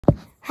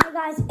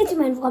Hi guys, it's your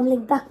man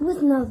Rumbling back with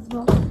another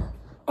vlog,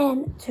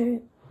 and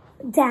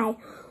today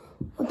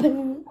we're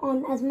putting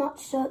on as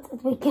much shirts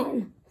as we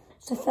can.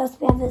 So first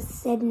we have a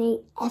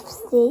Sydney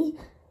FC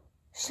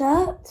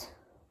shirt.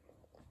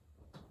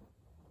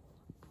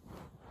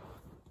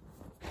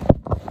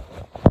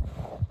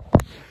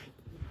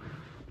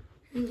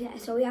 Yeah,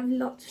 so we have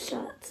lots of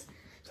shirts.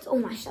 It's all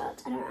my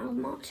shirts, I don't have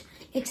much,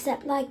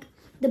 except like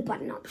the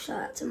button-up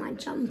shirts and my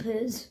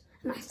jumpers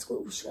and my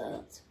school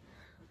shirts.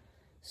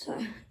 So,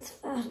 it's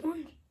the first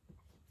one.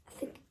 I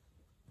think,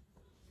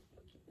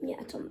 yeah,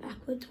 it's on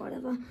backwards,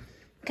 whatever.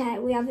 Okay,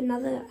 we have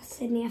another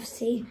Sydney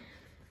FC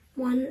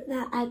one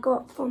that I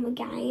got from a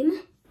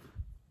game.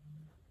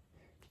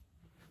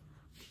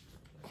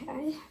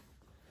 Okay.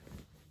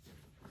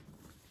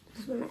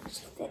 This one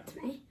actually fits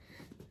me.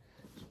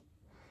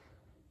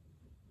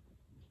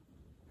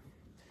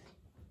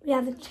 We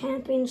have a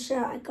champion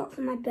shirt I got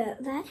for my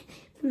birthday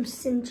from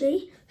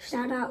Sinji.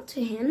 Shout out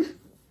to him.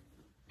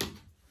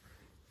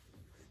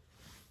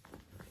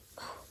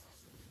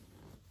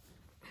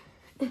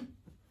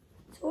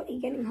 It's already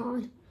getting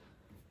hard.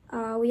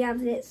 We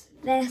have this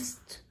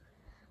vest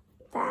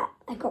that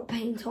I got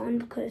paint on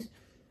because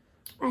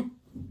I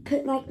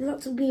put like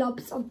lots of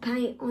globs of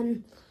paint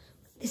on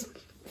this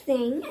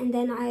thing and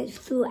then I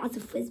threw it as a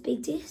frisbee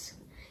disc.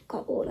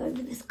 Got all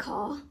over this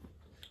car.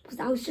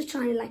 Because I was just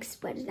trying to like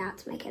spread it out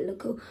to make it look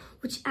cool,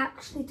 which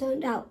actually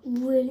turned out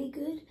really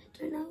good.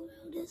 Don't know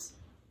what it is.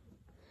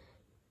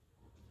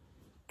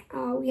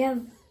 We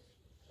have,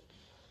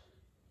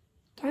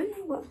 don't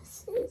know what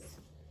this is.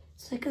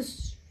 It's like a,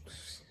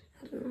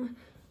 I don't know.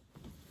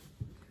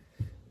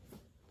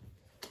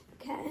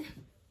 Okay.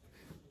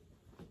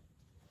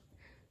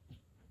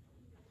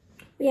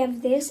 We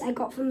have this I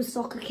got from a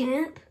soccer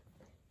camp.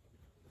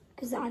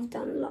 Because I've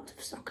done a lot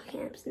of soccer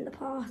camps in the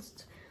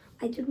past.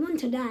 I did one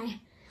today.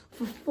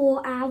 For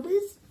 4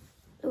 hours.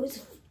 It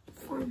was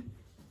fun.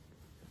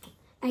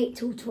 8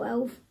 till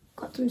 12.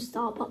 Got some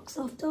Starbucks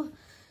after.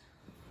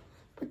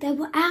 But they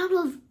were out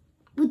of,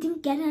 we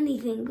didn't get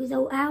anything because they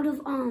were out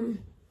of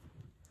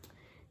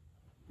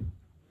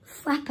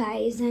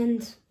frappes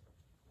and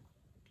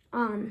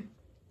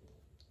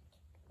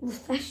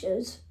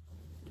refreshers.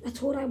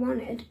 That's what I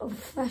wanted, a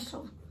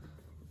refresher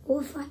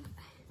or a frappe.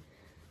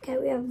 Okay,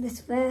 we have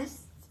this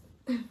vest.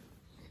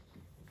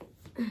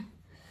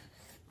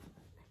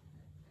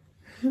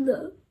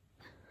 Look.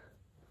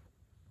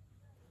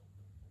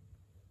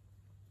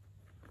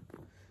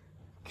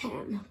 Okay,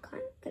 I'm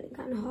getting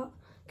kind of hot.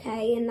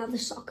 Okay, another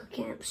soccer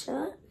camp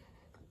shirt.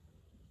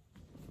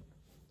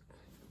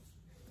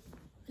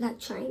 That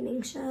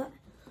training shirt.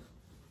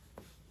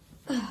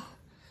 Oh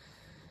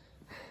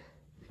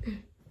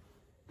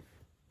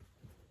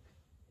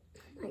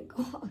my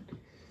god.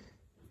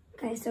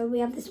 Okay, so we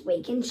have this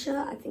weekend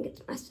shirt. I think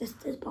it's my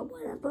sister's, but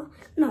whatever.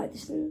 No,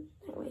 this isn't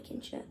a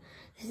weekend shirt.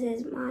 This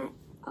is my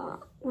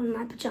one of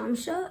my pajama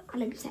shirt,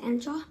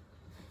 Alexandra.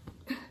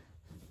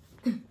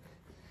 Okay,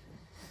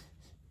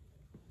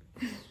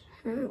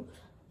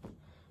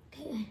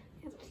 we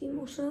have a few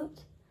more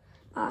shirts.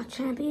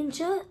 Champion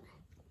shirt.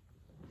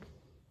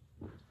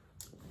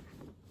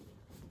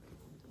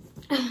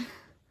 Oh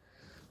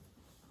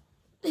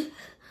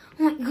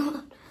my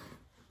god.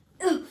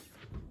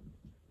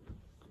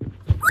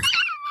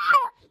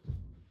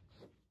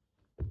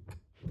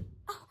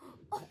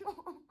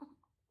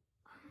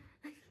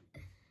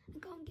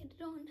 Get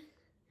it on.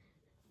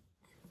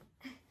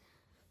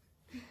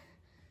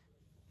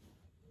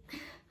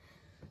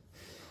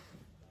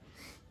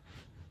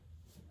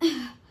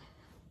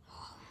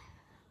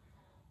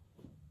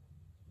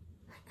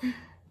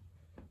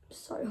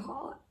 So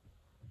hot.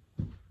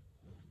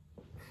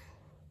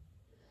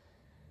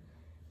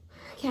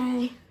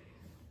 Okay.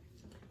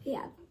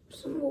 Yeah,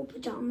 some more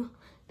pajama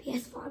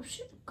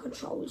PS5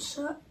 controller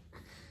shirt.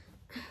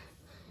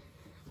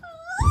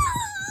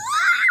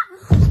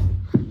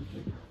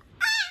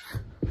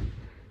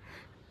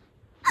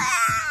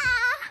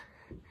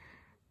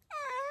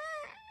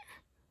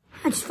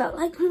 I just felt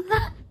like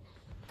that.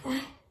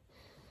 Okay.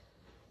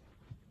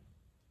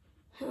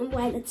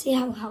 Wait, let's see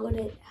how hard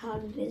it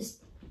is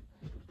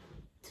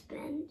to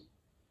bend.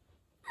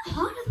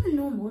 Harder than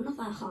normal, not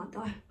that hard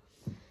though.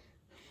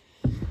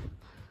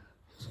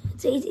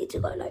 It's easy to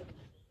go like.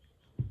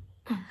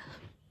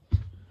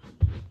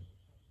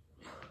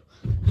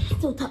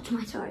 Still touch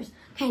my toes.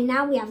 Okay,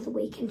 now we have the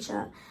weekend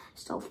shirt.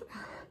 Stole from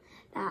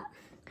that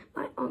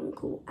my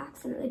uncle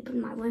accidentally put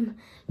in my room.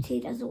 He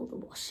does all the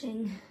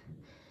washing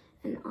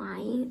and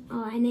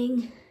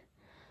ironing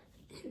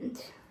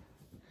and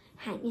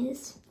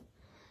hangers,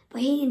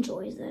 but he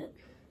enjoys it.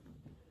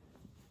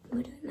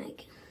 We don't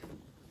like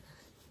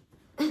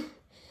it.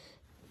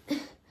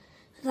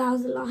 That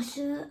was the last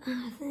shirt,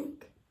 I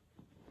think.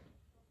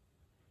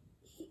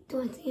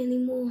 Do I see any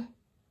more?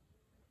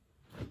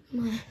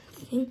 My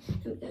thing.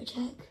 Let me go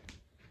check.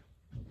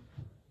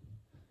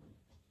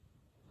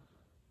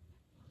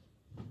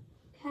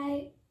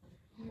 Okay.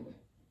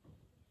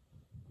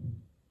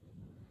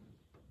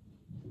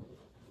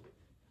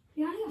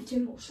 We only have 2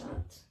 more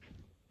shirts.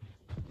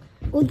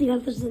 all the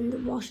others in the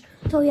wash.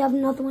 So we have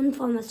another one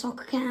from a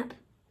soccer camp.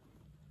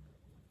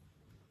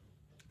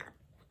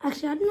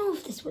 Actually, I don't know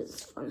if this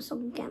was from a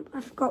soccer camp.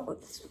 I forgot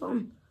what this is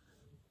from.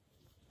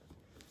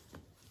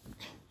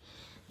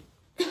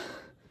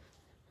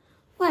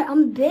 Wait,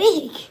 I'm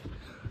big.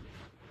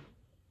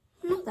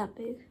 I'm not that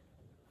big.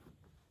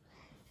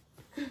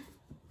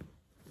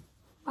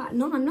 Right,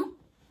 no, I'm not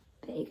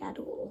big at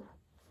all.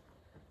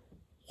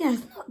 Yeah,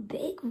 it's not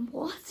big.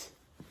 What?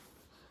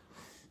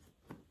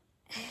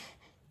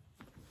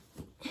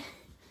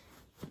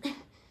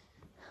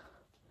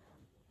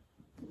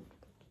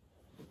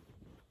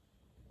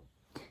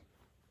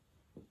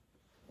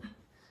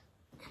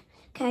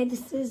 Okay,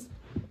 this is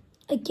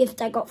a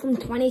gift I got from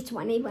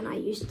 2020 when I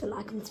used to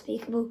like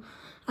Unspeakable.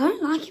 I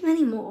don't like him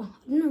anymore.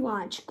 I don't know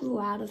why, I just grew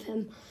out of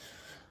him.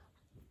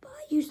 But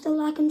I used to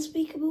like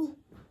Unspeakable.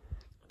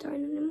 I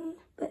don't anymore,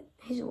 but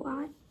he's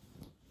alright.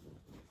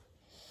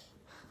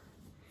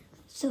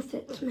 Still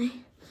fits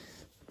me.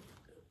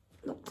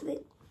 Lots of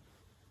it.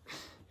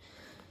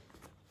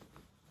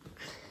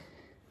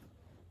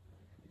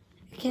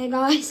 Okay,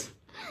 guys.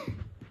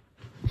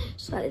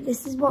 So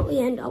this is what we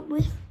end up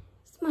with.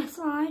 It's my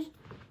slide.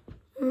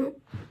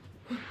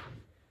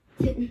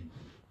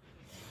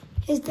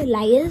 Here's the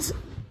layers.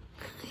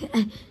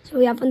 So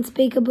we have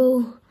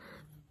Unspeakable.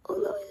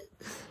 Although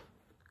it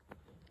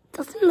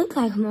doesn't look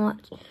like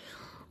much.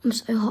 I'm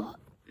so hot.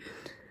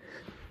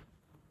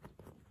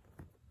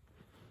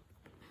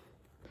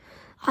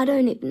 I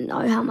don't even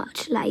know how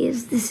much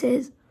layers this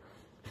is.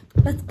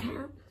 Let's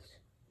count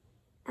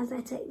as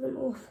I take them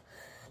off.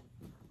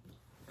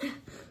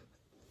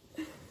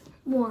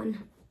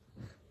 1.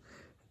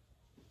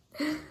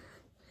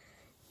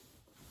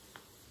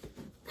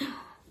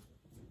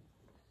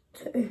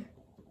 2.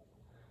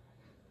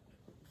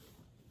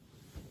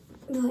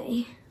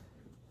 3.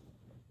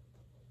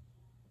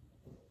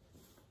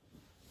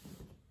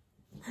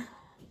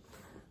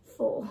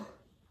 4.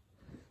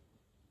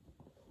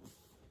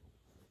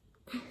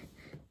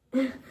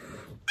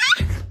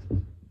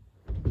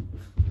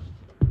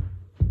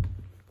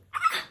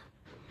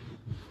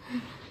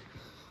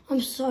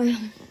 I'm sorry.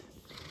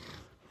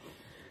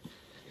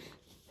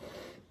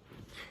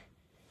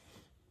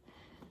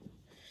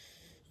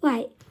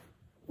 Wait.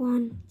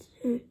 1,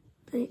 2,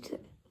 3,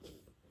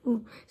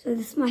 4. So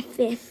this is my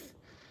 5th,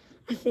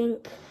 I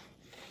think.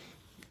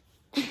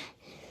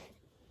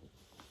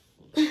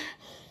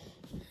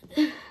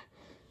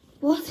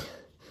 What?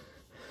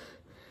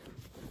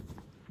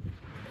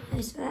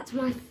 Okay, so that's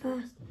my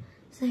 1st,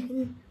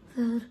 2nd,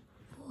 3rd,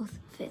 4th,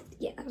 5th.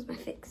 Yeah, that was my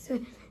 5th. So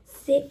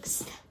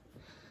 6th,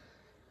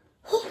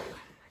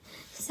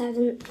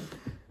 7th,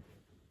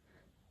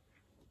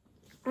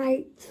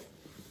 8th,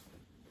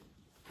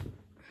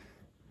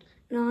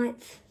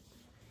 9th,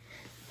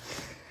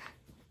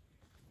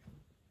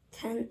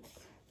 10th,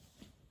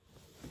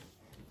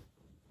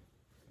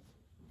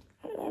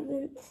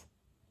 11th,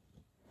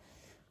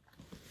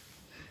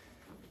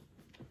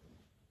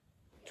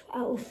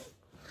 12th,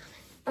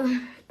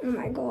 oh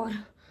my god,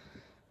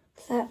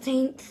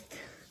 13th,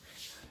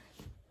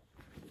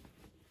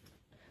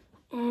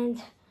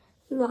 and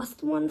the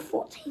last one,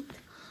 14th.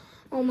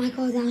 Oh my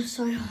god, that was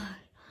so hard.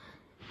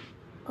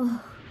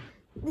 Oh,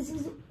 this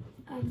is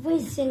every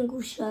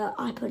single shirt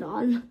I put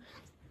on.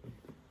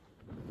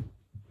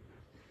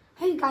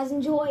 Hope you guys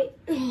enjoy.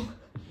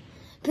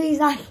 Please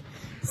like,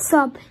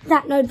 sub,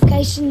 that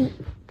notification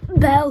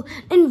bell,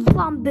 and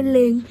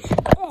rumbling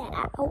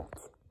out.